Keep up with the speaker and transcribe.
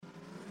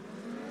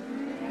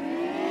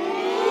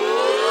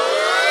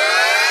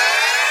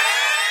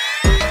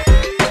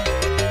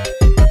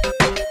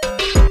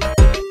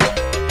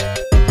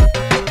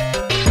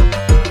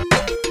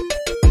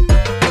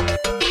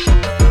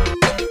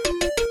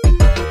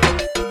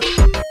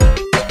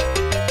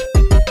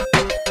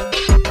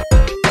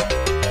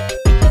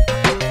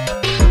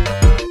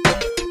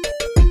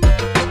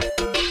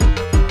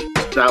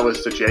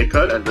is the J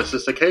Cut, and this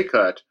is the K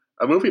Cut,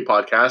 a movie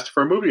podcast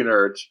for movie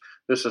nerds.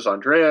 This is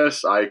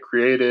Andreas. I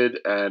created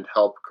and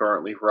help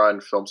currently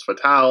run Films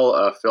Fatale,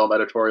 a film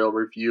editorial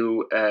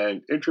review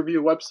and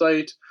interview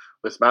website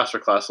with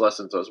masterclass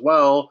lessons as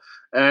well.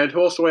 And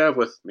who else do I have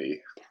with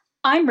me?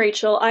 I'm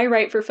Rachel. I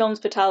write for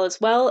Films Fatale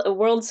as well, a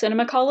world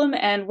cinema column,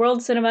 and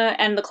world cinema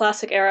and the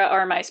classic era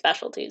are my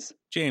specialties.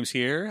 James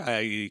here.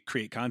 I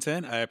create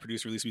content. I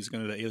produce release music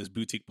under the alias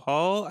Boutique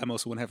Paul. I'm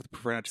also one half of the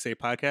Prefer Not to Say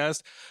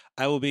podcast.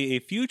 I will be a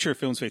future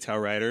Films Fatale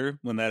writer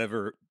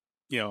whenever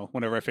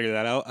I figure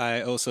that out.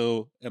 I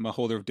also am a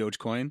holder of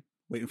Dogecoin,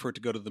 waiting for it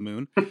to go to the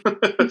moon.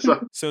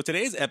 So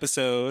today's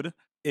episode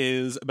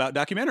is about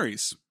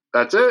documentaries.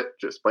 That's it.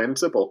 Just plain and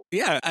simple.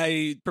 Yeah,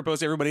 I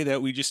propose to everybody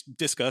that we just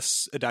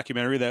discuss a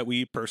documentary that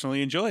we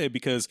personally enjoy,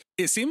 because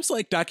it seems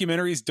like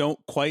documentaries don't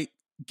quite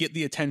get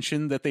the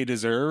attention that they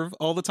deserve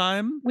all the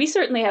time. We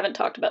certainly haven't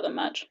talked about them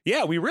much.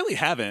 Yeah, we really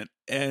haven't.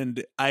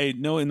 And I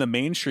know in the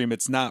mainstream,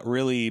 it's not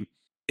really...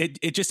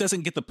 It just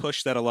doesn't get the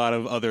push that a lot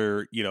of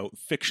other,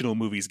 fictional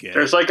movies get.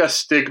 There's like a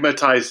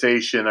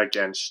stigmatization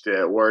against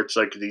it, where it's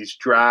like these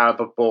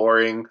drab,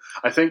 boring,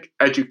 I think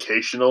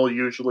educational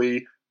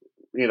usually,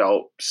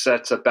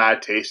 sets a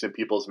bad taste in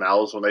people's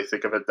mouths when they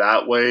think of it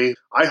that way.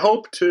 I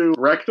hope to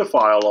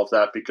rectify all of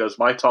that, because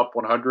my top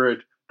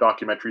 100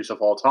 documentaries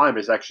of all time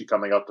is actually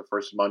coming out the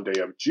first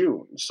Monday of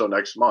June, so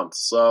next month.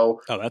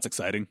 So, oh, that's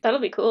exciting. That'll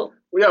be cool.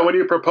 Yeah, when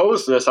you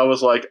proposed this, I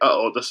was like,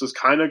 this is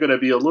kind of going to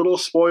be a little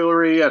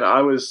spoilery, and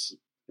I was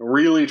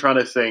really trying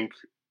to think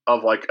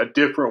of like a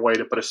different way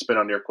to put a spin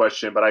on your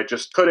question, but I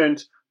just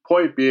couldn't.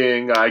 Point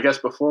being, I guess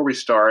before we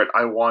start,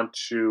 I want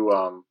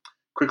to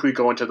quickly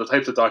go into the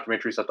types of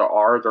documentaries that there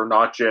are. They're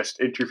not just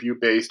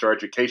interview-based or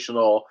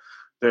educational.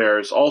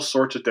 There's all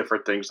sorts of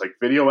different things like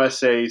video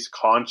essays,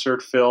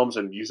 concert films,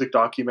 and music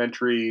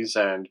documentaries,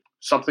 and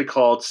something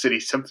called City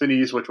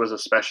Symphonies, which was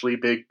especially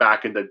big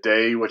back in the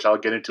day, which I'll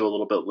get into a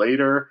little bit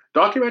later.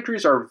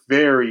 Documentaries are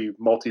very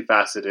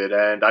multifaceted,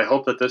 and I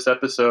hope that this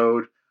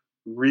episode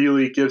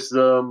really gives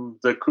them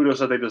the kudos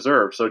that they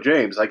deserve. So,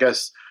 James, I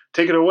guess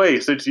take it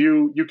away. Since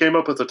you came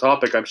up with the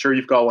topic, I'm sure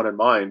you've got one in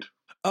mind.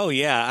 Oh,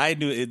 yeah. I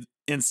knew it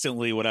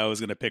instantly what I was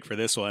going to pick for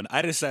this one.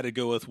 I decided to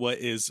go with what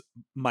is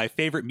my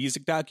favorite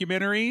music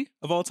documentary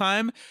of all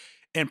time,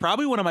 and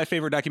probably one of my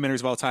favorite documentaries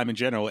of all time in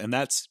general, and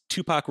that's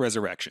Tupac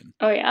Resurrection.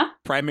 Oh, yeah?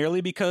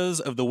 Primarily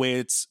because of the way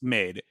it's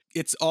made.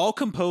 It's all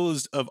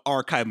composed of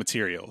archive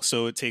material,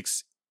 so it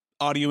takes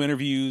audio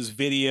interviews,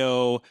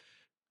 video.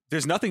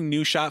 There's nothing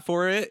new shot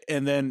for it,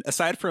 and then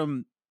aside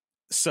from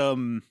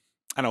some,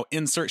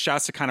 insert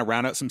shots to kind of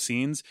round out some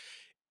scenes,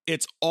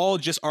 it's all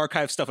just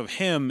archive stuff of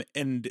him,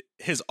 and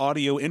his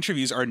audio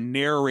interviews are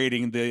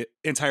narrating the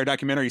entire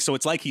documentary. So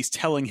it's like he's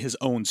telling his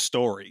own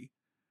story.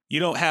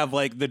 You don't have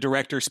like the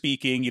director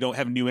speaking. You don't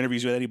have new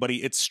interviews with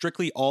anybody. It's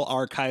strictly all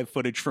archive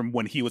footage from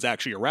when he was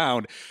actually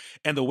around,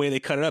 and the way they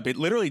cut it up, it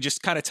literally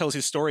just kind of tells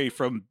his story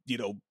from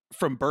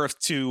birth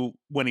to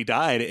when he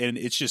died. And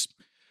it's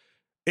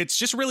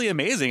just really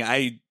amazing.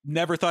 I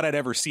never thought I'd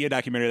ever see a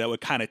documentary that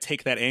would kind of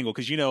take that angle.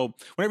 Because,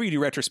 whenever you do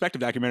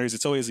retrospective documentaries,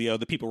 it's always,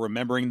 the people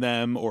remembering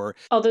them, or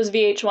all those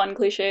VH1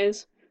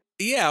 cliches.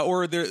 Yeah,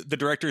 or the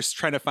director's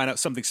trying to find out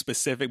something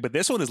specific. But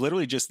this one is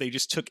literally they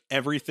just took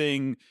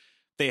everything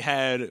they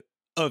had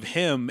of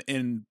him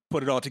and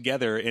put it all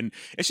together. And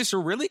it's just a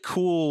really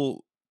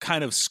cool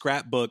kind of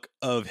scrapbook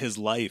of his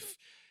life.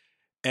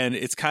 And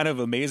it's kind of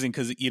amazing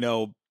because,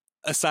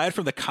 aside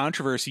from the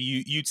controversy,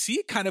 you'd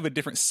see kind of a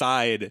different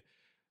side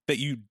that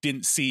you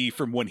didn't see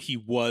from when he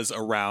was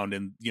around,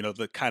 and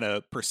the kind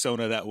of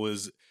persona that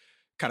was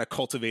kind of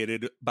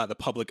cultivated by the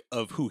public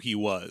of who he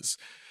was.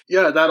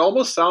 Yeah, that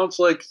almost sounds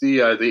like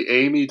the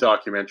Amy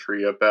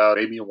documentary about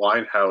Amy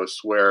Winehouse,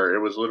 where it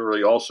was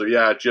literally also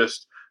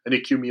just an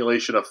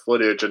accumulation of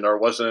footage, and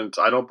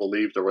I don't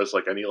believe there was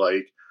like any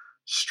like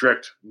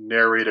strict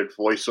narrated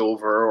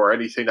voiceover or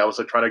anything that was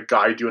like trying to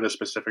guide you in a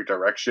specific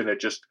direction.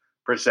 It just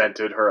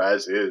presented her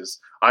as is.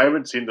 I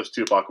haven't seen this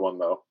Tupac one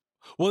though.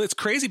 Well, it's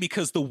crazy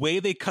because the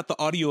way they cut the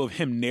audio of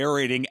him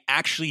narrating,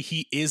 actually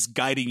he is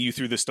guiding you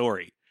through the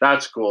story.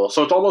 That's cool.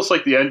 So it's almost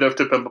like the end of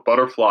To Pimp a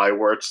Butterfly,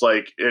 where it's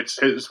like it's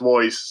his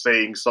voice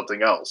saying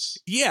something else.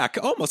 Yeah,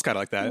 almost kind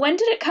of like that. When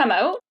did it come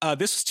out?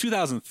 This was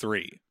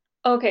 2003.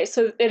 Okay,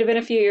 so it had been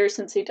a few years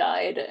since he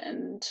died,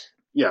 and...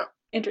 Yeah.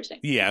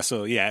 Interesting. Yeah,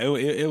 so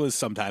it was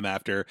sometime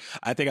after.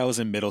 I think I was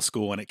in middle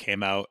school when it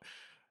came out.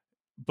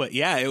 But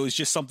yeah, it was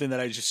just something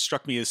that just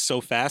struck me as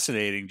so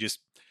fascinating. Just,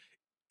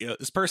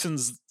 this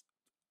person's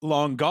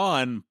long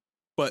gone,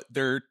 but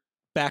they're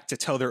back to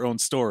tell their own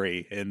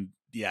story. And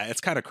yeah,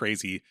 it's kind of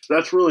crazy.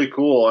 That's really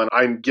cool. And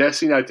I'm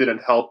guessing that didn't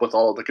help with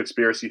all of the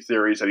conspiracy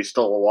theories that he's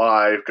still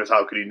alive, because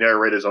how could he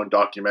narrate his own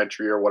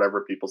documentary or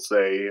whatever people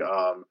say?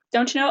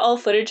 Don't you know all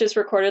footage is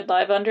recorded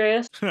live,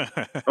 Andreas?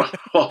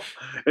 Well,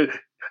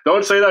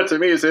 don't say that to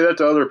me, say that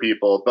to other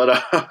people.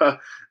 But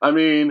I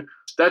mean,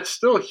 that's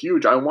still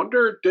huge. I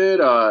wonder,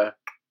 because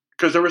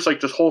there was like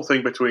this whole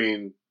thing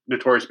between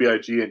Notorious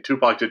B.I.G. and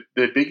Tupac. Did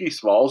Biggie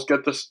Smalls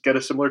get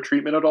a similar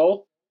treatment at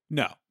all?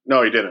 No.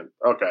 No, he didn't.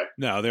 Okay.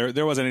 No,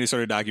 there wasn't any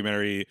sort of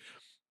documentary.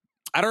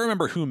 I don't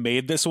remember who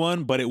made this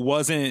one, but it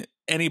wasn't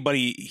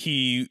anybody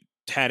he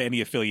had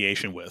any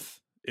affiliation with.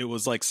 It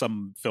was like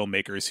some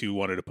filmmakers who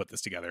wanted to put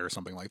this together or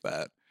something like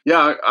that.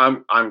 Yeah,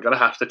 I'm gonna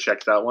have to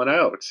check that one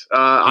out.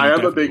 I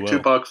am a big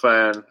Tupac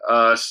fan,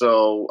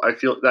 so I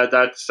feel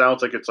that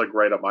sounds like it's like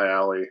right up my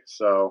alley.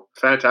 So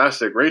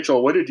fantastic,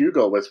 Rachel. What did you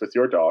go with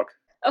your doc?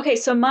 Okay,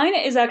 so mine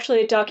is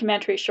actually a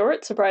documentary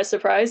short. Surprise,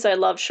 surprise! I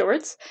love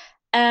shorts,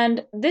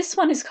 and this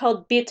one is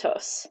called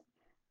Bitos,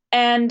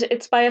 and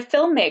it's by a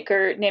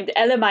filmmaker named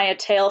Elimaya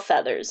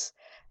Tailfeathers.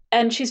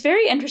 And she's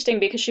very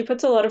interesting because she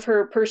puts a lot of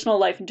her personal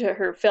life into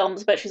her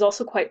films, but she's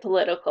also quite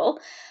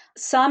political.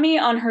 Sami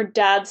on her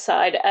dad's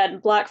side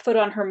and Blackfoot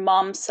on her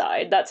mom's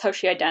side. That's how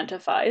she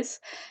identifies.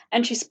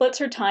 And she splits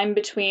her time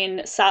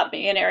between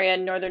Sápmi, an area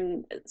in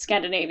northern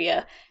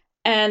Scandinavia,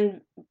 and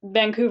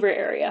Vancouver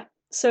area.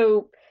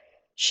 So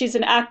she's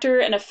an actor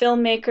and a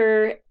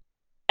filmmaker.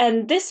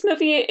 And this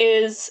movie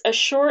is a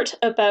short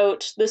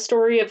about the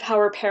story of how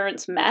her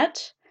parents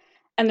met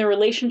and their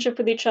relationship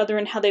with each other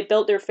and how they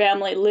built their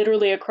family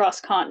literally across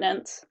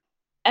continents.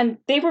 And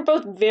they were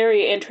both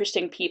very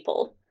interesting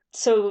people.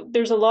 So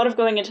there's a lot of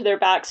going into their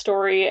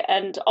backstory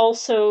and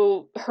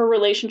also her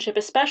relationship,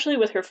 especially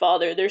with her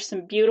father. There's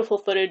some beautiful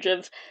footage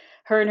of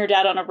her and her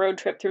dad on a road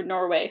trip through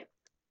Norway.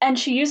 And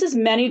she uses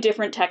many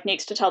different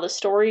techniques to tell the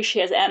story. She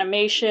has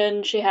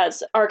animation, she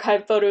has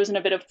archive photos and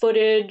a bit of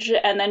footage,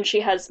 and then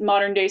she has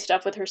modern day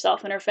stuff with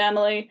herself and her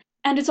family.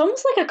 And it's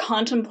almost like a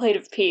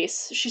contemplative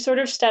piece. She sort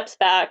of steps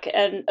back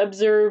and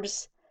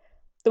observes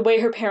the way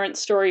her parents'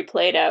 story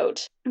played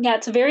out. Yeah,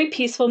 it's a very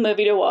peaceful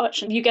movie to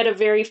watch. You get a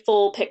very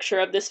full picture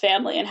of this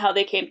family and how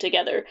they came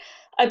together.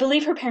 I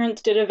believe her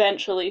parents did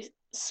eventually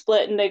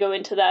split, and they go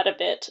into that a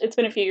bit. It's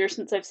been a few years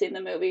since I've seen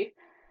the movie.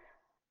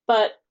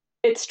 But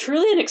it's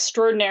truly an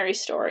extraordinary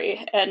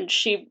story, and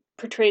she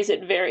portrays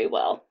it very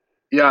well.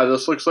 Yeah,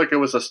 this looks like it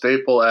was a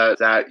staple at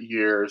that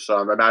year's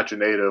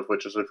Imaginative,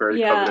 which is a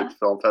very coveted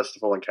film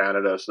festival in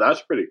Canada. So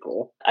that's pretty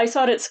cool. I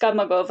saw it at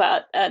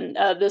Skavmagovat and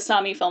the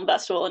Sámi Film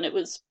Festival, and it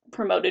was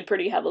promoted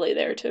pretty heavily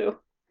there too.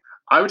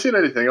 I haven't seen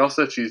anything else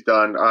that she's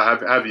done.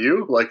 Have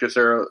you? Like, is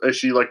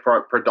she like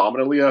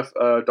predominantly a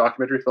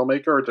documentary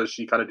filmmaker, or does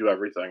she kind of do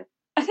everything?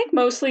 I think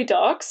mostly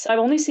docs. I've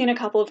only seen a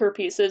couple of her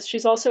pieces.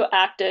 She's also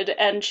acted,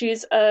 and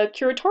she's a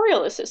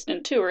curatorial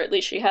assistant too, or at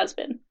least she has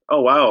been.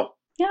 Oh, wow.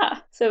 Yeah,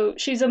 so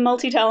she's a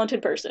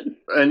multi-talented person.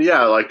 And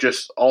yeah, like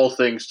just all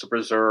things to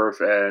preserve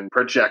and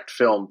project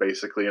film,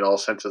 basically, in all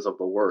senses of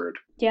the word.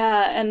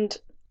 Yeah, and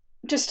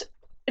just,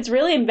 it's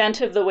really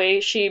inventive the way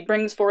she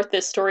brings forth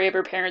this story of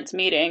her parents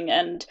meeting,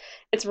 and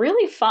it's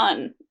really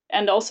fun,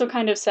 and also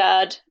kind of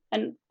sad,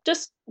 and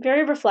just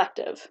very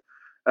reflective.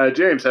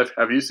 James,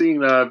 have you seen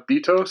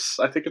Bitos,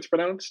 I think it's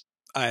pronounced?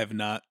 I have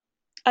not.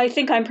 I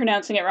think I'm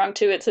pronouncing it wrong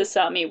too. It's a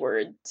Sámi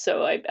word,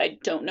 so I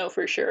don't know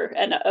for sure.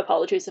 And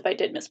apologies if I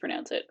did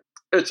mispronounce it.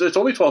 It's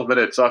only 12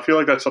 minutes, so I feel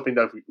like that's something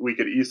that we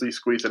could easily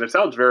squeeze in. It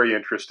sounds very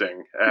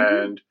interesting. Mm-hmm.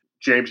 And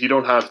James, you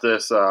don't have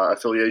this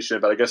affiliation,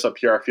 but I guess up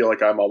here I feel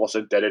like I'm almost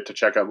indebted to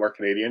check out more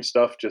Canadian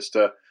stuff just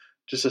to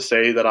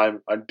say that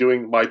I'm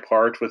doing my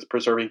part with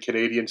preserving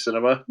Canadian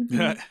cinema.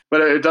 Mm-hmm.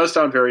 But it does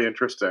sound very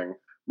interesting.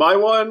 My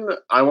one,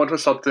 I went with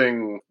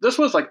something, this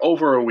was like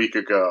over a week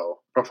ago,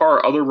 before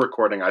our other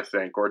recording, I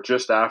think, or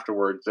just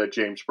afterwards, that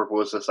James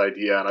proposed this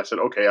idea, and I said,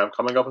 okay, I'm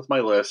coming up with my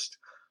list.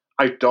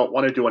 I don't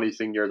want to do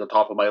anything near the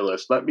top of my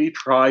list. Let me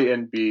try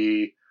and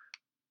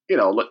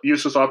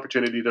use this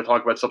opportunity to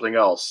talk about something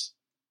else.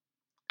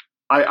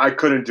 I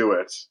couldn't do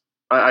it.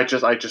 I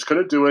just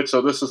couldn't do it,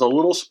 so this is a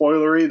little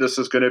spoilery. This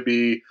is going to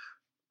be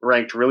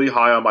ranked really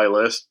high on my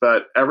list,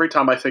 but every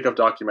time I think of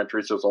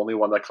documentaries, there's only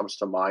one that comes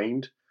to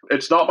mind.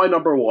 It's not my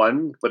number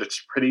one, but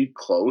it's pretty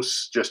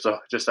close, just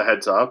a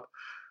heads up.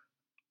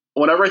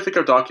 Whenever I think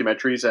of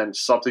documentaries and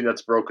something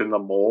that's broken the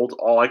mold,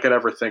 all I can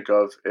ever think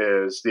of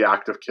is The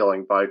Act of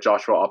Killing by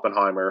Joshua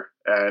Oppenheimer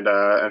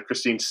and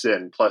Christine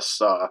Sin,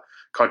 plus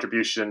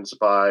contributions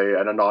by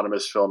an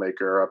anonymous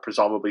filmmaker,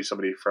 presumably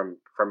somebody from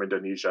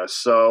Indonesia.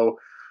 So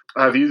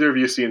have either of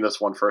you seen this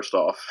one, first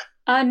off?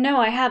 No,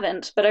 I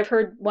haven't, but I've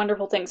heard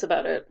wonderful things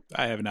about it.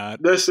 I have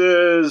not. This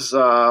is,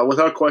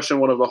 without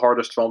question, one of the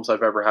hardest films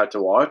I've ever had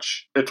to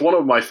watch. It's one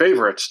of my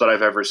favorites that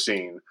I've ever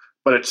seen,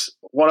 but it's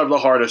one of the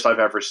hardest I've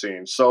ever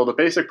seen. So the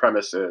basic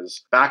premise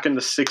is, back in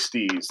the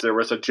 60s, there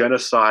was a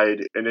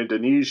genocide in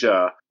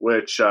Indonesia,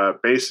 which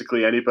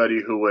basically anybody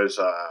who was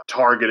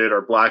targeted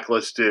or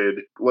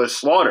blacklisted was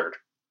slaughtered.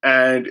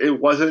 And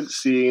it wasn't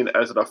seen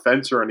as an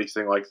offense or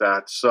anything like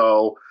that.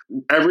 So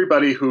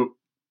everybody who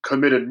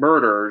committed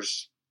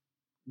murders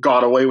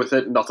got away with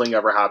it. Nothing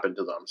ever happened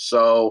to them.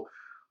 So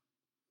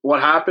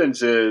what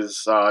happens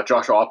is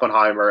Joshua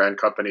Oppenheimer and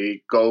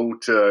company go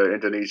to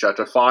Indonesia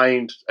to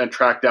find and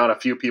track down a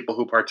few people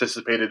who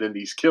participated in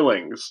these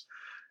killings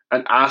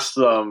and ask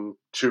them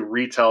to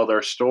retell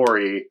their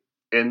story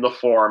in the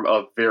form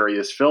of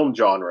various film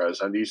genres.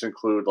 And these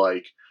include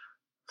like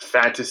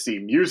fantasy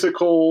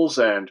musicals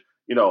and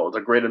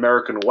the Great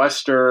American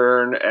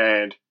Western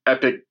and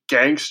epic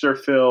gangster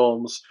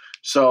films.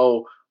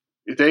 So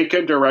they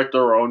can direct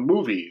their own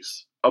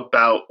movies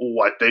about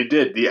what they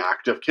did, the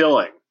act of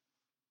killing.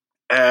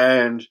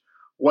 And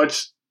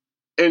what's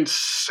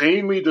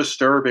insanely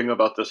disturbing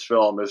about this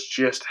film is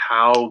just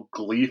how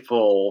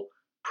gleeful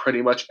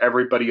pretty much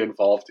everybody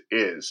involved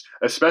is,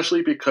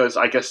 especially because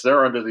I guess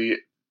they're under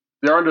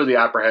the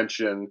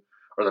apprehension,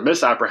 or the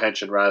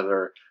misapprehension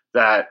rather,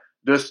 that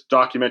this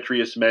documentary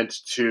is meant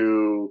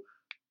to,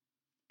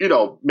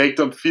 make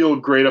them feel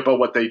great about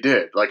what they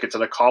did, like it's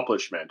an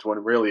accomplishment,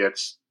 when really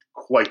it's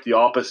quite the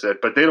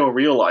opposite. But they don't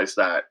realize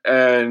that.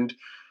 And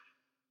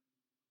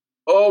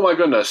oh my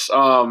goodness,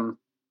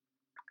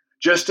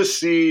 just to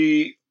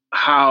see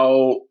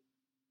how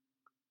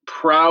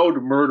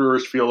proud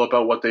murderers feel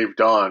about what they've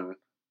done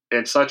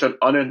in such an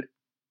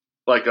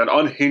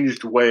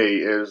unhinged way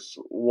is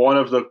one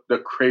of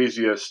the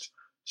craziest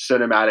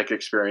cinematic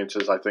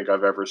experiences I think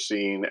I've ever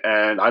seen.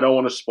 And I don't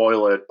want to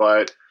spoil it,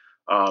 but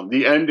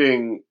the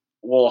ending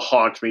will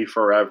haunt me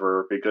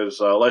forever, because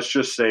let's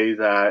just say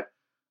that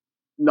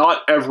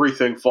not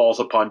everything falls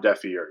upon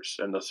deaf ears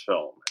in this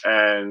film.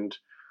 And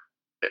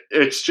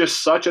it's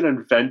just such an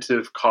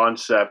inventive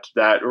concept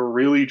that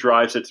really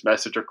drives its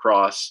message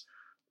across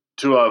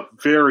to a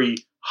very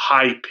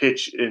high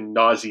pitch in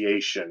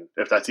nauseation,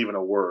 if that's even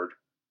a word.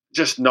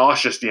 Just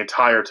nauseous the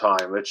entire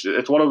time.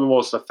 It's one of the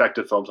most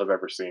effective films I've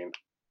ever seen.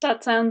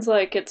 That sounds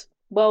like it's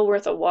well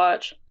worth a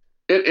watch.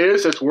 It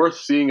is. It's worth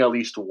seeing at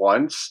least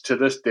once. To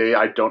this day,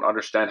 I don't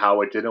understand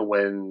how it didn't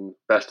win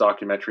Best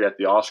Documentary at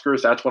the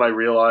Oscars. That's when I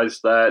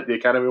realized that the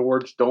Academy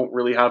Awards don't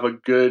really have a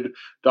good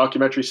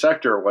documentary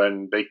sector,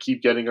 when they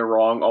keep getting it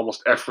wrong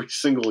almost every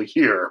single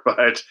year. But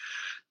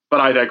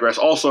I digress.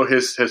 Also,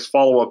 his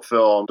follow-up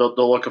film, The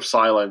Look of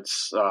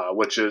Silence,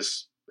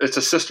 it's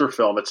a sister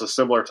film. It's a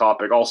similar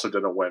topic. Also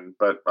didn't win,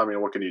 but I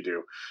mean, what can you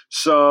do?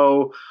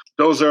 So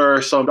those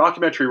are some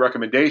documentary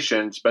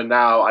recommendations. But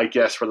now, I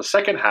guess for the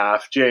second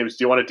half, James,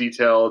 do you want to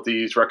detail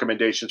these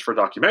recommendations for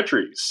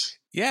documentaries?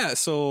 Yeah,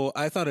 so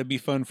I thought it'd be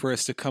fun for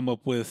us to come up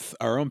with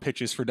our own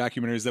pitches for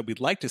documentaries that we'd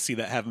like to see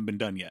that haven't been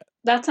done yet.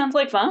 That sounds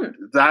like fun.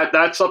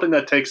 That's something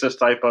that takes this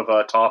type of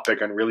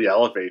topic and really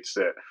elevates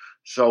it.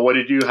 So what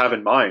did you have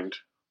in mind?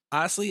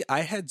 Honestly,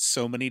 I had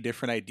so many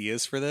different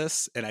ideas for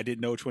this, and I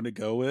didn't know which one to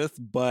go with,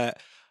 but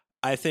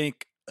I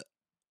think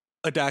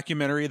a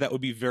documentary that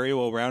would be very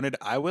well-rounded.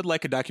 I would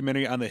like a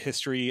documentary on the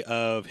history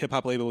of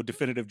hip-hop label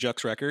Definitive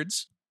Jux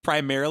Records,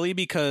 primarily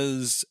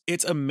because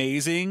it's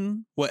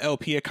amazing what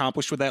LP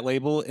accomplished with that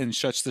label in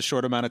such the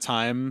short amount of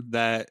time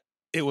that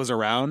it was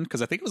around,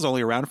 because I think it was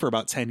only around for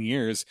about 10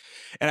 years.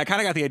 And I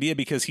kind of got the idea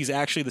because he's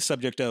actually the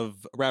subject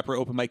of rapper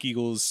Open Mike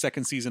Eagle's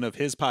second season of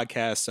his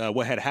podcast,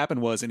 What Had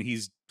Happened Was, and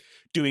he's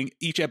doing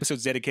each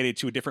episode's dedicated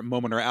to a different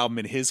moment or album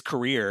in his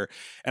career.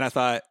 And I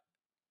thought,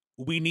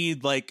 we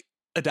need like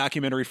a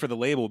documentary for the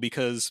label,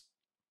 because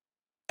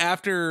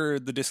after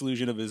the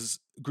dissolution of his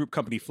group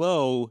company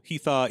Flow, he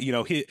thought,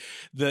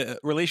 the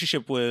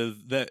relationship with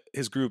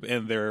his group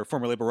and their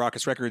former label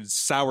Raucous Records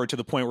soured to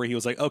the point where he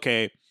was like,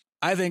 okay,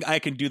 I think I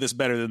can do this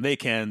better than they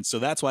can. So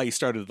that's why he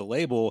started the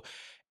label.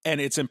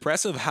 And it's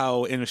impressive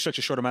how in such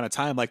a short amount of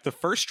time, like the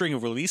first string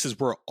of releases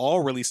were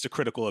all released to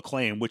critical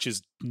acclaim, which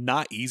is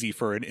not easy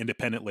for an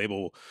independent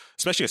label,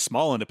 especially a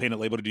small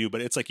independent label to do.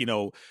 But it's like,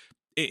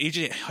 it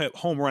just hit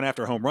home run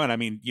after home run. I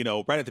mean,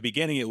 right at the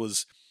beginning, it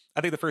was, I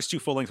think the first two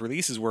full-length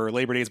releases were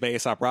Labor Days by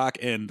Aesop Rock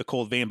and The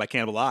Cold Vein by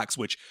Cannibal Ox,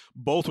 which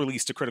both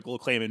released to critical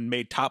acclaim and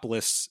made top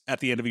lists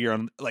at the end of the year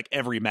on like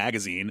every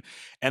magazine.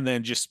 And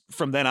then just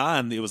from then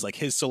on, it was like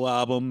his solo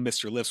album,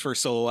 Mr. Lift's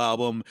first solo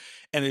album,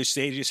 and they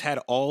just had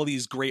all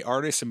these great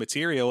artists and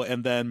material.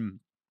 And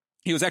then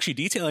he was actually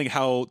detailing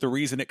how the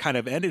reason it kind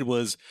of ended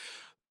was,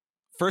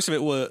 first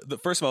of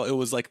all, it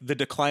was like the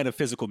decline of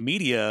physical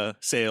media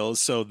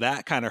sales, so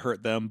that kind of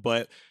hurt them.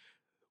 But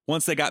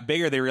once they got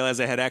bigger, they realized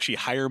they had to actually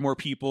hire more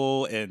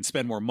people and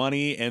spend more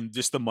money, and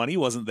just the money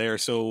wasn't there.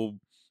 So,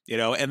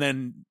 and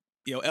then,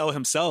 El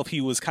himself, he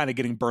was kind of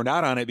getting burned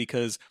out on it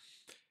because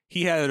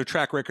he had a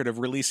track record of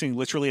releasing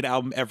literally an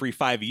album every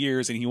 5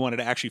 years, and he wanted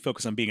to actually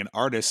focus on being an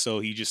artist. So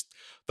he just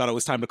thought it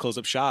was time to close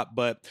up shop.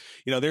 But,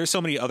 there's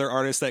so many other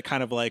artists that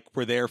kind of like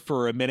were there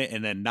for a minute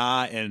and then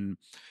not. And,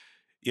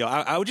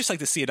 I would just like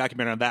to see a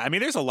documentary on that. I mean,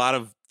 there's a lot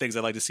of things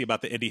I'd like to see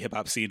about the indie hip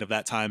hop scene of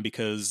that time,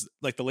 because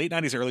like the late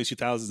 90s and early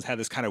 2000s had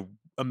this kind of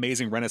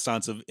amazing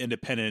renaissance of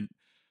independent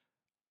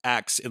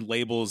acts and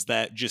labels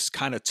that just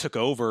kind of took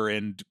over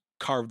and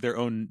carved their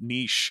own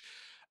niche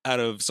out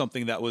of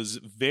something that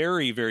was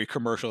very, very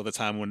commercial at the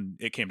time when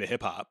it came to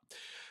hip hop.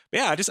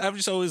 Yeah, I've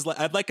just always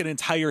I'd like an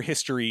entire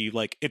history,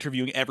 like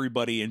interviewing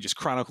everybody and just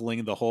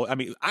chronicling the whole. I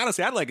mean,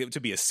 honestly, I'd like it to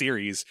be a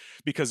series,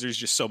 because there's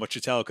just so much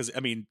to tell. Because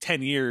I mean,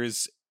 10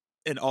 years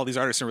and all these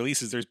artists and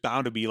releases, there's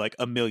bound to be like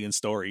a million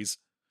stories.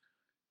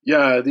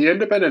 Yeah, the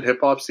independent hip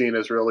hop scene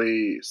is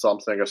really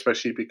something,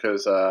 especially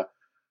because I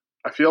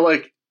feel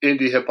like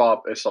indie hip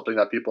hop is something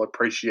that people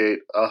appreciate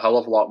a hell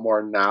of a lot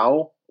more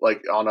now,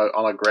 like on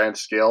a grand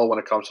scale when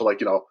it comes to like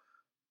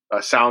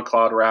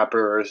SoundCloud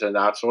rappers and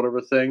that sort of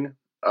a thing.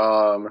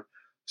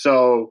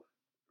 So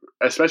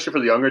especially for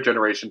the younger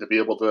generation to be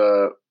able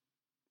to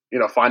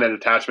find an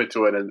attachment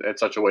to it in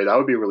such a way. That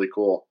would be really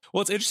cool.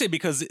 Well, it's interesting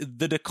because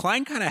the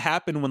decline kind of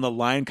happened when the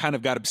line kind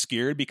of got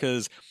obscured,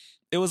 because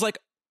it was like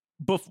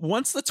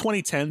once the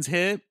 2010s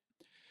hit,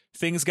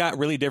 things got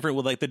really different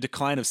with like the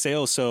decline of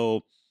sales.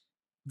 So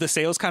the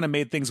sales kind of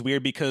made things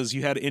weird because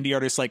you had indie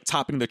artists like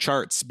topping the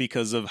charts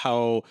because of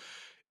how,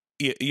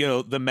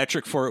 the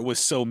metric for it was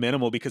so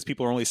minimal because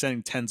people were only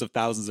sending tens of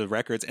thousands of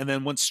records. And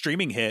then once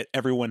streaming hit,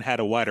 everyone had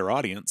a wider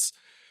audience.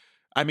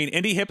 I mean,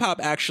 indie hip hop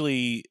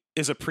actually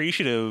is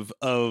appreciative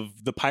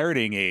of the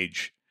pirating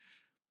age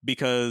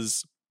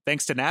because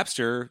thanks to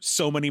Napster,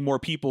 so many more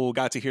people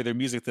got to hear their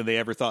music than they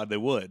ever thought they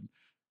would.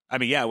 I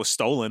mean, yeah, it was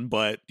stolen,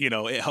 but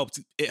it helped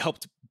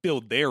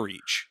build their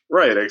reach.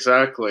 Right,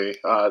 exactly.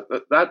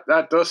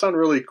 That does sound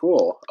really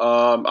cool.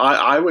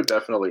 I would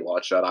definitely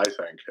watch that, I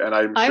think, and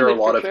I'm sure a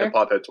lot of hip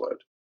hop hits would.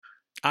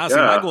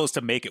 Honestly, my goal is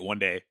to make it one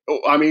day. Oh,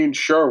 I mean,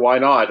 sure, why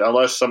not?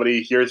 Unless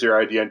somebody hears your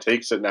idea and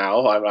takes it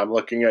now. I'm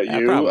looking at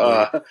you,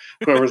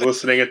 whoever's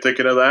listening and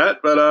thinking of that.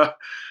 But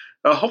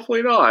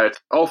hopefully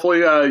not. Hopefully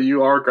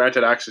you are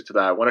granted access to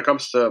that. When it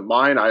comes to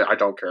mine, I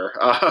don't care.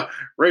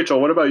 Rachel,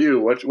 what about you?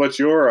 What's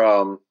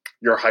your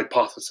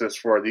hypothesis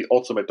for the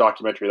ultimate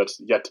documentary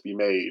that's yet to be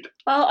made?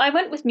 Well, I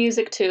went with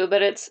music too,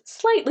 but it's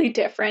slightly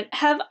different.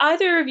 Have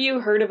either of you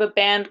heard of a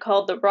band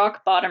called the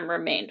Rock Bottom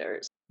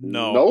Remainders?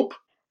 No. Nope.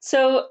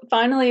 So,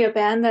 finally, a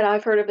band that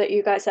I've heard of that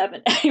you guys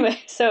haven't. Anyway,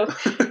 so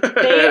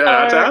they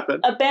are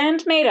a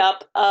band made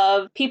up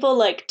of people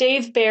like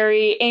Dave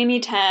Barry,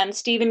 Amy Tan,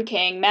 Stephen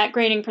King, Matt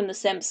Groening from The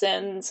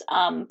Simpsons,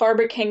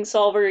 Barbara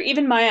Kingsolver,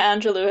 even Maya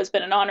Angelou has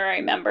been an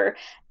honorary member.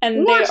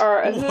 And they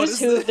are a who's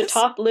who of the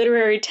top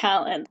literary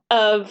talent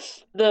of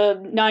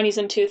the 90s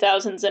and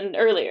 2000s and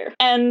earlier.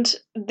 And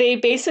they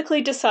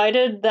basically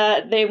decided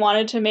that they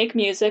wanted to make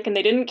music and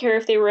they didn't care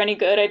if they were any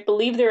good. I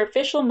believe their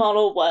official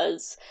motto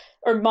was,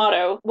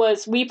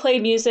 we play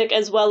music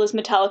as well as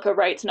Metallica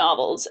writes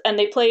novels. And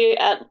they play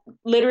at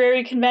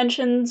literary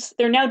conventions.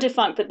 They're now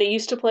defunct, but they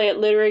used to play at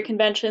literary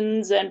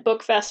conventions and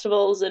book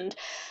festivals. And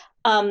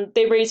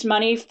they raised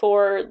money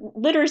for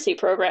literacy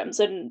programs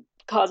and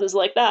causes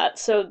like that.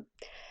 So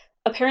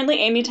apparently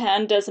Amy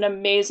Tan does an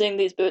amazing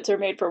These Boots Are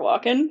Made for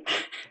Walking.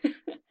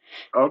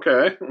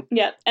 Okay.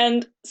 Yeah.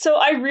 And so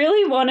I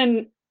really want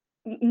to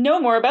know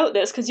more about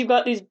this because you've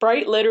got these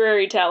bright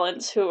literary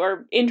talents who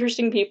are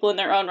interesting people in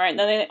their own right, and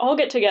then they all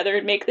get together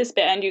and make this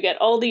band. You get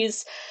all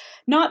these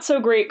not so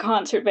great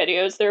concert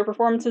videos, their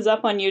performances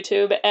up on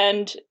YouTube,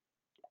 and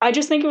I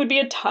just think it would be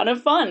a ton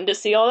of fun to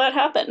see all that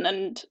happen,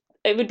 and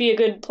it would be a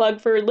good plug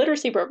for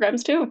literacy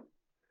programs too.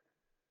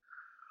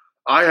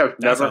 I have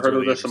never heard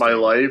of this in my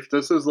life.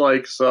 This is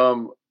like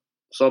some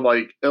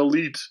like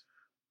elite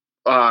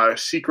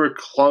secret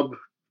club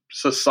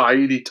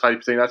society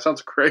type thing. That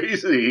sounds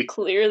crazy.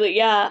 Clearly,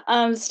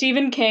 yeah.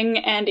 Stephen King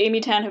and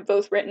Amy Tan have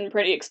both written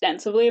pretty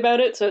extensively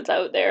about it, so it's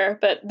out there.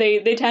 But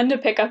they tend to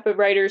pick up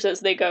writers as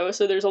they go,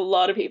 so there's a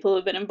lot of people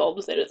who've been involved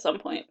with it at some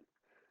point.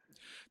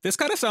 This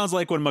kind of sounds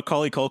like when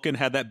Macaulay Culkin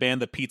had that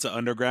band, the Pizza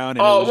Underground.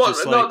 And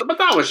but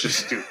that was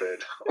just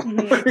stupid.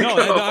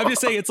 No, I'm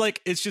just saying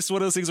it's just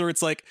one of those things where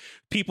it's like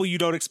people you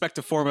don't expect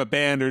to form a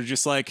band are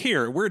just like,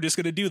 here, we're just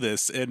going to do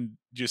this, and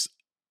just.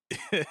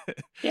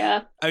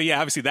 Yeah. I mean, yeah,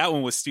 obviously that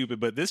one was stupid,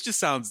 but this just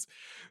sounds,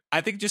 I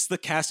think just the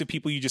cast of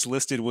people you just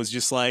listed was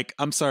just like,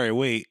 I'm sorry,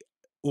 wait,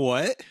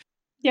 what?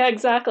 Yeah,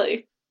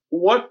 exactly.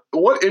 What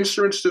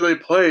instruments do they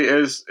play?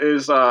 Is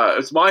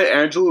Maya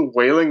Angelou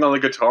wailing on the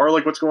guitar?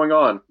 Like, what's going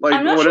on? Like,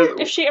 I'm not sure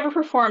if she ever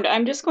performed.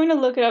 I'm just going to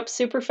look it up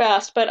super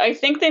fast, but I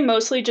think they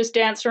mostly just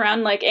danced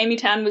around. Like Amy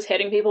Tan was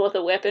hitting people with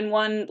a whip in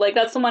one. Like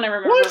that's the one I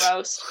remember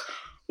most.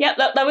 Yeah,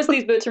 that was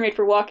These Boots Are Made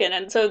for Walking,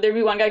 and so there'd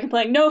be one guy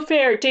complaining, no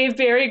fair, Dave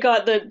Barry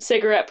got the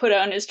cigarette put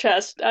on his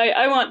chest.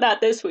 I want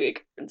that this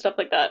week, and stuff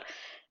like that.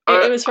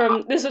 This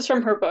was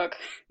from her book.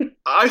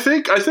 I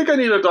think I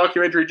need a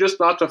documentary just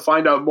not to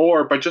find out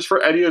more, but just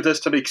for any of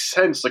this to make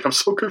sense. Like, I'm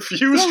so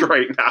confused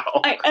right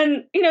now.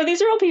 And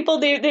these are all people,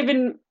 they've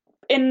been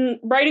in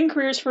writing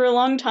careers for a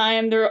long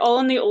time. They're all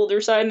on the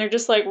older side, and they're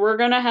just like, we're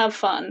gonna have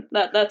fun.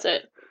 That's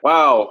it.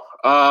 Wow.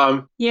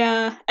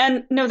 Yeah,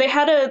 and no, they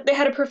had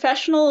a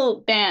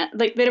professional band,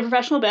 like they had a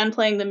professional band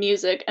playing the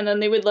music, and then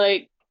they would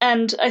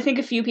and I think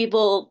a few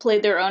people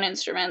played their own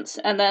instruments,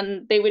 and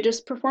then they would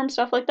just perform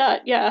stuff like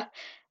that. Yeah,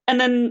 and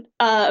then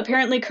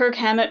apparently Kirk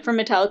Hammett from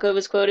Metallica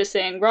was quoted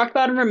saying, "Rock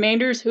Bottom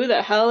Remainders, who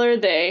the hell are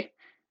they?"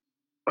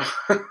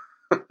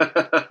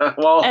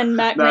 Well, and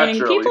Matt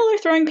Groening, people are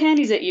throwing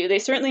panties at you. They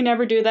certainly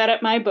never do that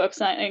at my book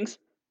signings.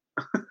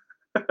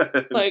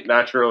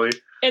 Naturally,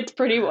 it's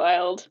pretty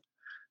wild.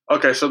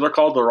 Okay, so they're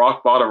called the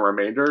Rock Bottom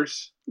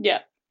Remainders?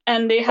 Yeah,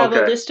 and they have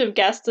a list of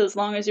guests as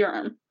long as your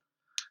arm.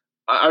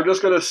 I'm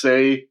just going to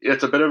say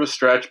it's a bit of a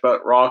stretch,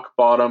 but Rock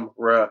Bottom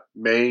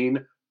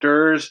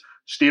Remainders,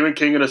 Stephen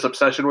King and his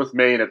obsession with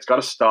Maine, it's got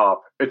to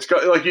stop. It's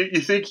got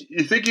you think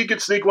you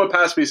could sneak one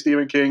past me,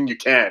 Stephen King? You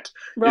can't.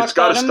 It's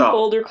got to stop.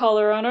 Boulder,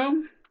 Colorado?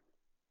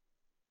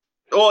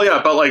 Oh, yeah,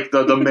 but like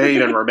the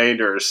Maine and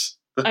Remainders.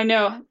 I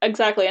know,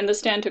 exactly, and the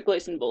stand took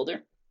place in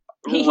Boulder.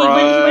 He went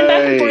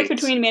back and forth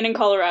between Maine and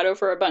Colorado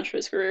for a bunch of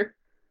his career.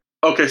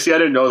 Okay, see, I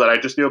didn't know that. I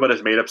just knew about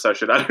his maid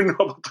obsession. I didn't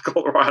know about the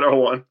Colorado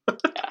one.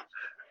 Yeah.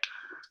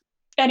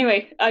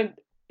 Anyway,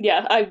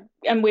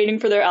 I'm waiting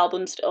for their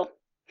album still.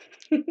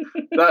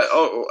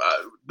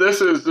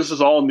 This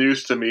is all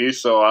news to me,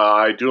 so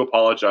I do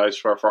apologize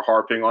for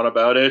harping on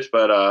about it.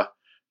 But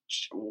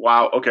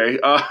wow, okay,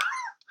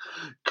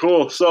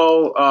 cool.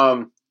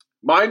 So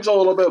mine's a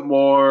little bit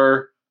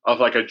more of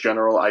like a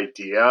general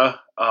idea,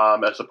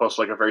 as opposed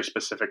to like a very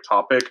specific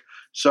topic.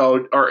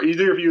 So, are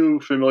either of you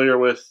familiar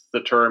with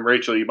the term?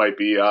 Rachel, you might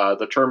be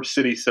the term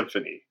city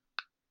symphony.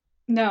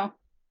 No.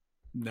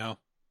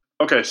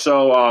 Okay,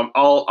 so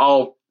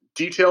I'll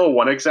detail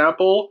one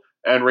example,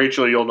 and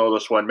Rachel, you'll know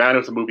this one. Man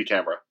with a movie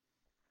camera.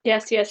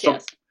 Yes.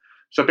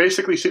 So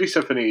basically, city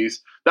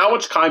symphonies, that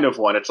one's kind of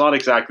one. It's not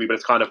exactly, but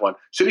it's kind of one.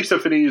 City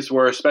symphonies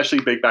were especially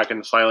big back in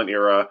the silent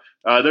era.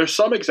 There's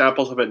some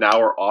examples of it now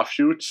or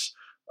offshoots.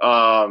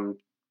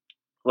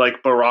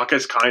 Like Baraka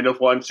is kind of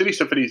one. City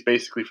symphonies,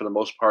 basically, for the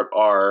most part,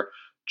 are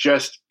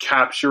just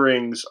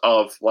capturings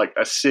of like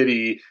a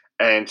city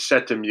and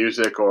set to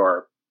music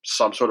or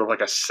some sort of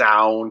like a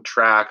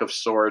soundtrack of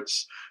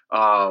sorts. They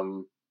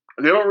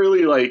don't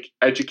really like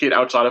educate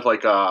outside of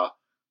like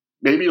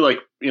maybe like,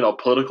 you know,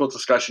 political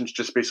discussions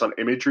just based on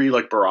imagery,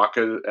 like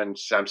Baraka and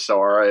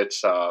Samsara.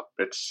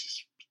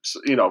 It's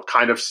you know,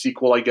 kind of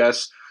sequel, I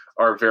guess,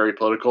 are very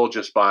political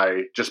just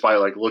by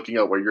like looking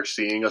at what you're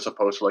seeing as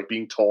opposed to like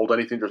being told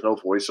anything. There's no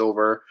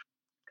voiceover.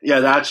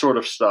 Yeah, that sort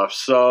of stuff.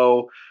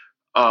 So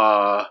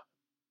I'm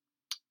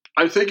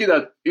thinking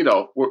that, you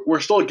know, we're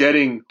still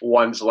getting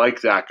ones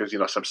like that because, you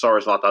know, Samsara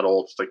is not that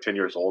old. It's like 10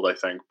 years old, I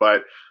think.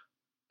 But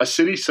a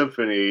city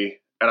symphony,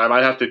 and I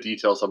might have to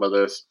detail some of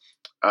this,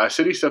 a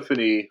city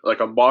symphony, like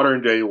a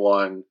modern day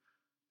one,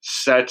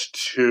 set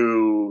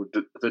to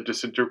the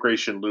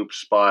Disintegration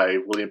Loops by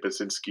William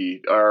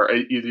Basinski. Are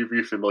either of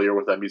you familiar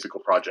with that musical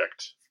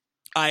project?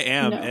 I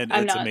am, No, and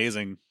I'm it's not.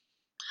 amazing.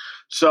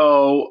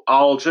 So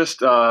I'll just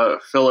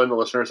fill in the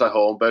listeners at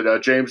home.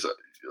 But James,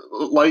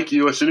 like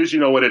you, as soon as you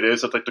know what it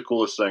is, that's like the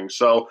coolest thing.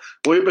 So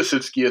William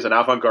Basinski is an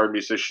avant-garde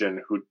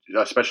musician who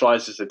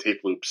specializes in tape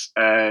loops,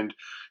 and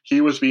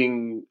he was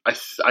being,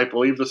 I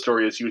believe the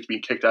story is he was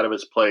being kicked out of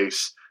his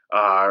place,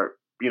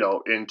 you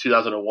know, in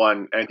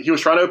 2001, and he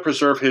was trying to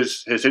preserve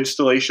his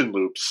installation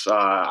loops.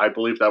 I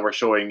believe that were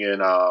showing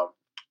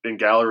in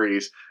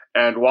galleries.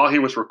 And while he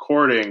was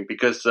recording,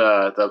 because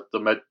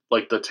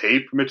the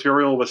tape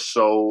material was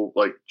so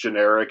like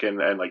generic and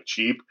like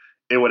cheap,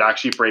 it would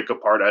actually break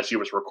apart as he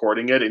was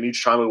recording it, and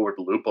each time it would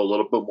loop, a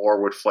little bit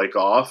more would flake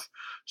off.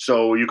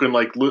 So you can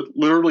like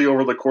literally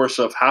over the course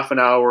of half an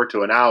hour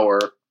to an hour,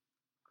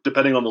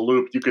 depending on the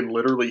loop, you can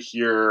literally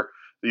hear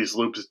these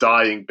loops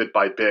dying bit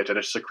by bit, and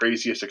it's the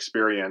craziest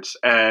experience.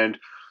 And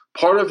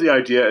part of the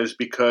idea is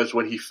because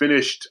when he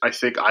finished, I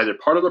think either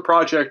part of the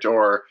project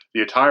or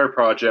the entire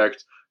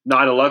project,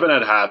 9/11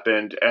 had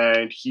happened,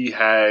 and he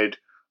had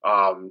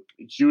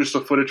used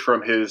the footage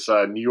from his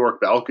New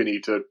York balcony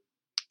to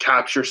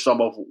capture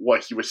some of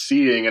what he was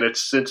seeing, and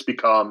it's since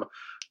become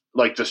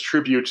like this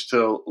tribute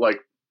to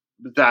like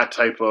that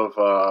type of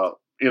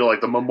you know,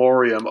 like the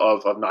memoriam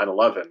of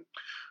 9/11.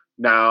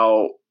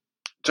 Now,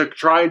 to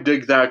try and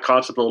dig that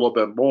concept a little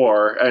bit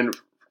more, and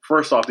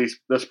first off,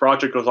 this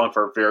project goes on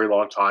for a very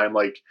long time.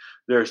 Like,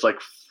 there's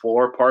like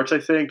 4 parts, I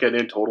think, and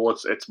in total,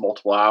 it's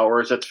multiple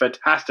hours. It's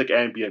fantastic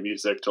ambient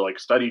music to like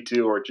study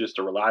to or just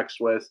to relax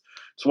with.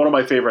 It's one of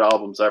my favorite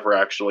albums ever,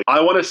 actually.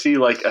 I want to see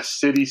like a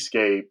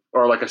cityscape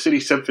or like a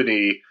city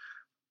symphony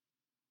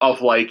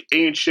of like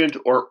ancient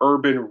or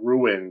urban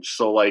ruins.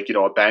 So like, you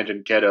know,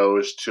 abandoned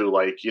ghettos to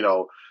like, you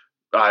know,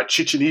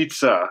 Chichen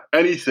Itza,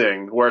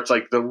 anything where it's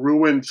like the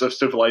ruins of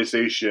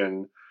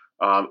civilization,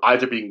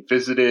 either being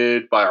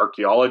visited by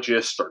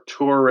archaeologists or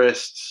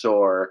tourists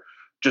or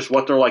just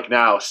what they're like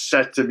now,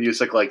 set to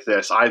music like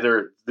this,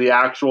 either the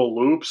actual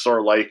loops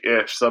or like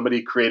if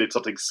somebody created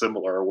something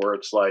similar where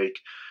it's like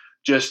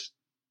just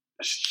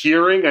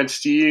hearing and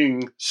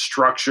seeing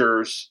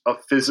structures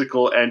of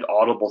physical and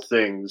audible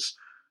things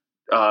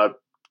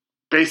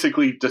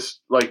basically just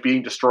like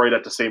being destroyed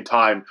at the same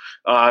time.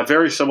 A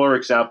very similar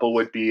example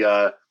would be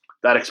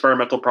that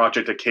experimental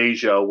project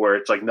Acacia, where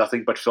it's like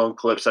nothing but film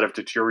clips that have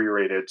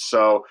deteriorated.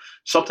 So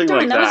something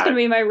like that. That was going to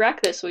be my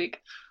rec this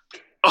week.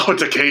 Oh,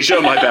 it's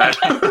Acacia? My bad.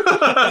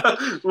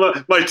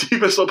 my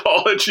deepest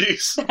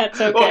apologies.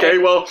 That's okay. Okay,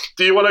 well,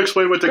 do you want to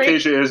explain what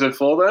Acacia is in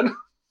full then?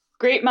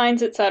 Great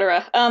minds,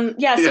 etc.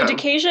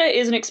 Decasia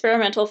is an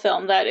experimental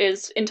film that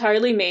is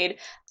entirely made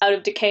out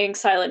of decaying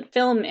silent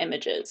film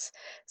images.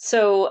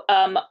 So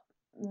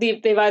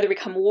they've either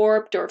become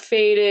warped or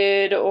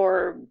faded,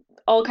 or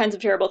all kinds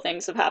of terrible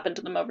things have happened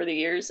to them over the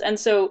years. And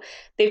so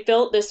they've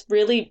built this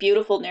really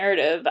beautiful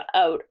narrative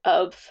out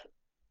of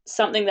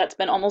something that's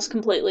been almost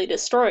completely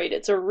destroyed.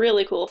 It's a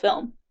really cool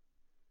film.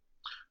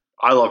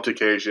 I love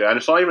Acacia, and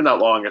it's not even that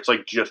long. It's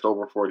like just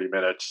over 40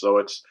 minutes, so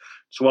it's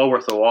well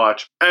worth a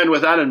watch. And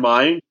with that in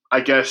mind, I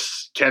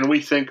guess, can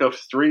we think of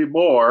 3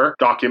 more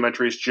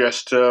documentaries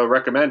just to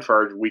recommend for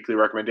our weekly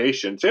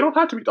recommendations? They don't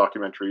have to be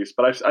documentaries,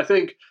 but I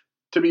think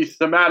to be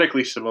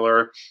thematically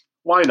similar,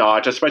 why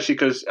not? Especially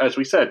because, as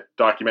we said,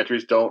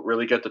 documentaries don't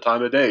really get the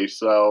time of day.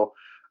 So,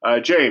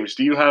 James,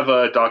 do you have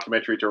a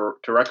documentary to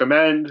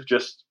recommend?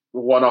 Just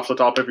one off the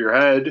top of your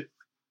head?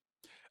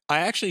 I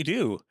actually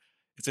do.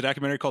 It's a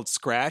documentary called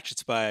Scratch.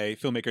 It's by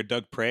filmmaker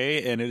Doug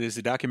Prey, and it is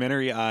a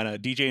documentary on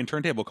DJ and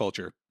turntable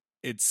culture.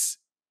 It's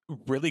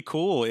really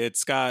cool.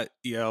 It's got,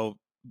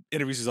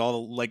 interviews with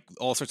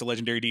all sorts of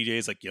legendary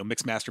DJs, like,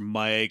 Mixmaster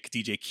Mike,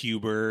 DJ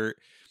Qbert,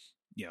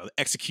 the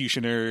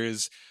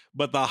Executioners.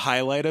 But the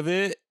highlight of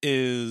it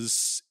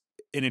is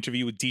an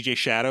interview with DJ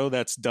Shadow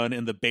that's done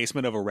in the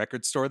basement of a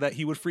record store that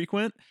he would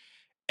frequent.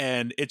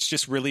 And it's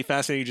just really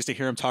fascinating just to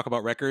hear him talk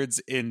about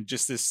records in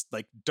just this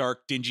like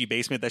dark, dingy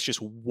basement that's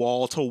just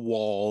wall to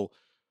wall,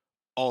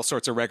 all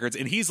sorts of records.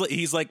 And he's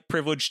like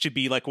privileged to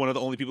be like one of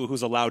the only people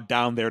who's allowed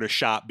down there to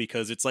shop,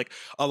 because it's like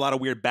a lot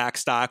of weird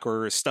backstock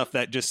or stuff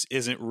that just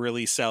isn't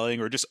really selling,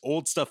 or just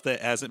old stuff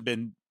that hasn't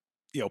been,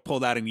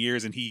 pulled out in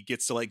years, and he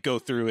gets to like go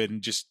through it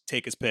and just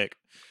take his pick.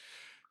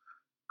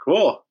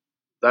 Cool.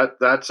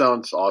 That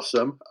sounds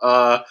awesome.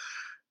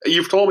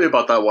 You've told me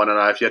about that one and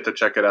I've yet to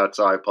check it out,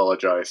 so I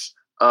apologize.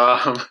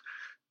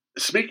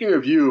 Speaking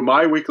of you,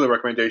 my weekly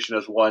recommendation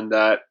is one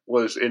that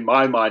was in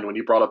my mind when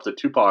you brought up the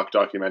Tupac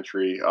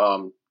documentary.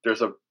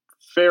 There's a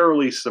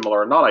fairly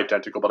similar, not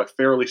identical, but a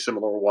fairly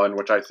similar one,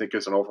 which I think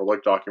is an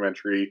overlooked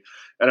documentary.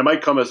 And it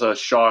might come as a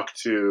shock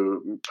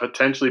to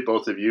potentially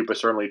both of you, but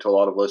certainly to a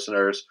lot of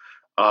listeners.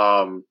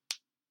 I'm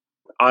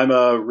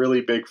a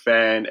really big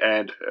fan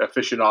and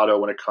aficionado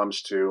when it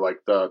comes to like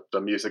the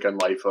music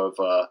and life of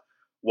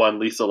one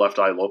Lisa Left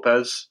Eye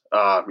Lopez,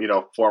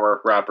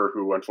 former rapper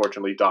who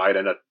unfortunately died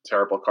in a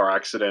terrible car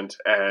accident,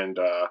 and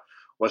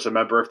was a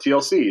member of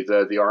TLC,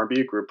 the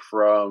R&B group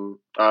from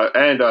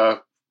and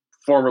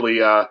formerly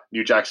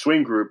New Jack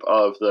Swing group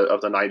of the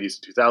 90s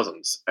and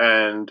 2000s.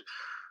 And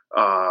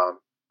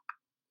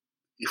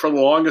for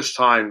the longest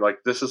time, like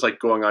this is like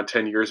going on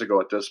 10 years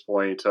ago at this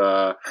point,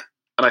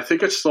 and I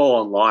think it's still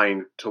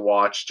online to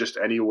watch just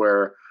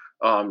anywhere.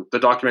 The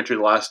documentary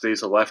 "The Last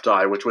Days of Left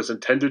Eye," which was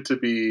intended to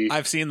be,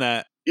 I've seen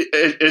that.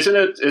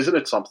 Isn't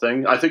it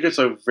something? I think it's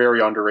a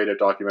very underrated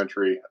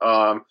documentary.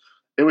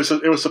 It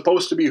was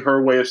supposed to be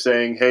her way of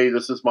saying, "Hey,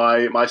 this is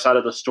my side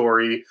of the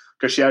story,"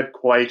 because she had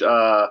quite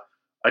a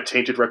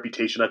tainted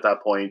reputation at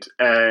that point,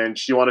 and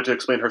she wanted to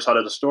explain her side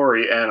of the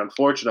story, and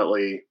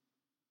unfortunately,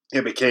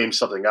 it became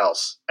something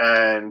else.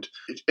 And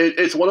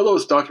it's one of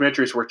those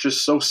documentaries where it's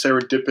just so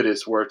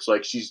serendipitous, where it's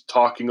like she's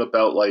talking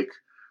about like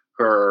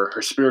her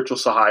spiritual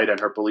side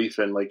and her belief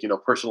in like,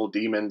 personal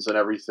demons and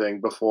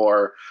everything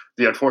before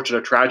the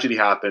unfortunate tragedy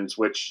happens,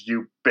 which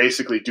you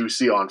basically do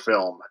see on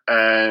film.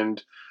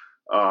 And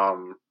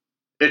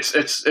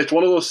it's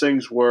one of those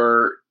things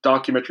where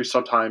documentaries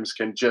sometimes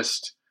can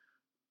just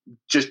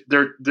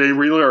they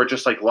really are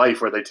just like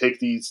life, where they take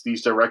these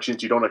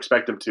directions you don't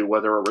expect them to,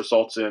 whether it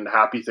results in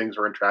happy things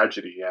or in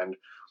tragedy. And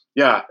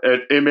yeah,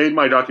 it made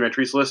my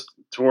documentaries list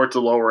towards the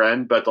lower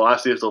end, but The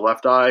Last Days of the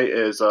Left Eye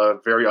is a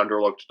very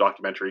underlooked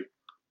documentary.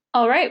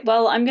 All right,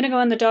 well, I'm going to go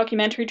on the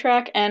documentary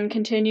track and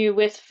continue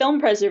with film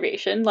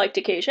preservation, like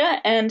Decasia,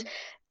 and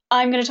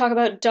I'm going to talk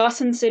about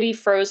Dawson City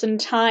Frozen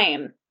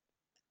Time.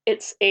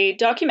 It's a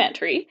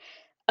documentary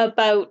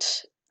about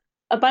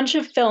a bunch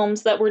of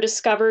films that were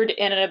discovered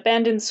in an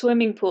abandoned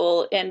swimming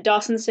pool in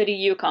Dawson City,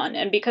 Yukon,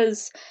 and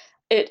because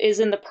it is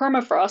in the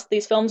permafrost,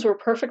 these films were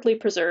perfectly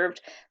preserved.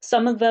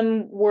 Some of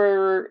them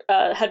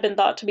had been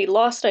thought to be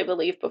lost, I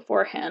believe,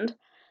 beforehand.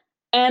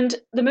 And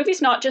the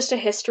movie's not just a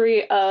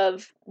history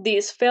of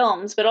these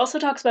films, but also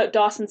talks about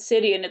Dawson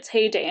City in its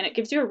heyday, and it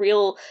gives you a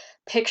real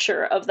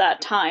picture of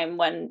that time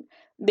when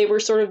they were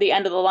sort of the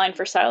end of the line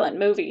for silent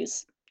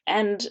movies.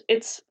 And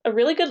it's a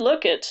really good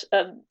look at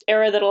an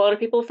era that a lot of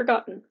people have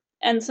forgotten,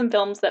 and some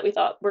films that we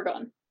thought were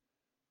gone.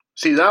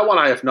 See, that one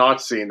I have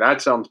not seen.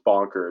 That sounds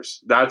bonkers.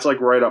 That's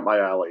like right up my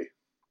alley.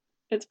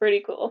 It's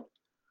pretty cool.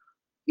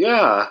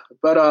 Yeah,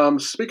 but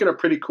speaking of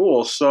pretty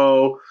cool,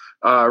 so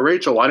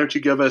Rachel, why don't you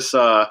give us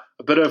a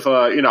bit of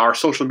our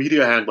social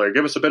media handler?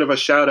 Give us a bit of a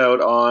shout out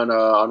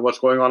on what's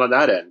going on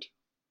that end.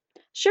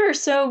 Sure.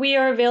 So we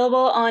are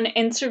available on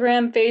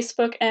Instagram,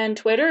 Facebook, and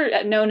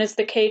Twitter, known as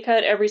the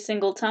K-Cut every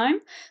single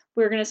time.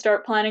 We're going to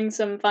start planning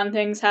some fun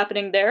things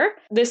happening there.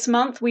 This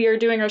month, we are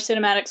doing our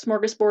Cinematic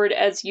Smorgasbord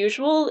as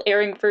usual,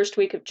 airing first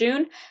week of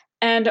June.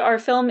 And our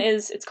film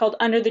it's called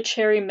Under the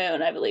Cherry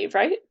Moon, I believe,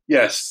 right?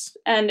 Yes.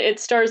 And it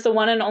stars the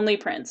one and only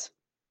Prince.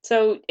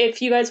 So if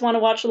you guys want to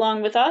watch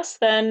along with us,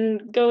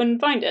 then go and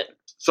find it.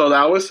 So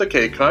that was the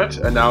K-Cut,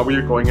 and now we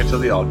are going into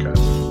the L-Cut.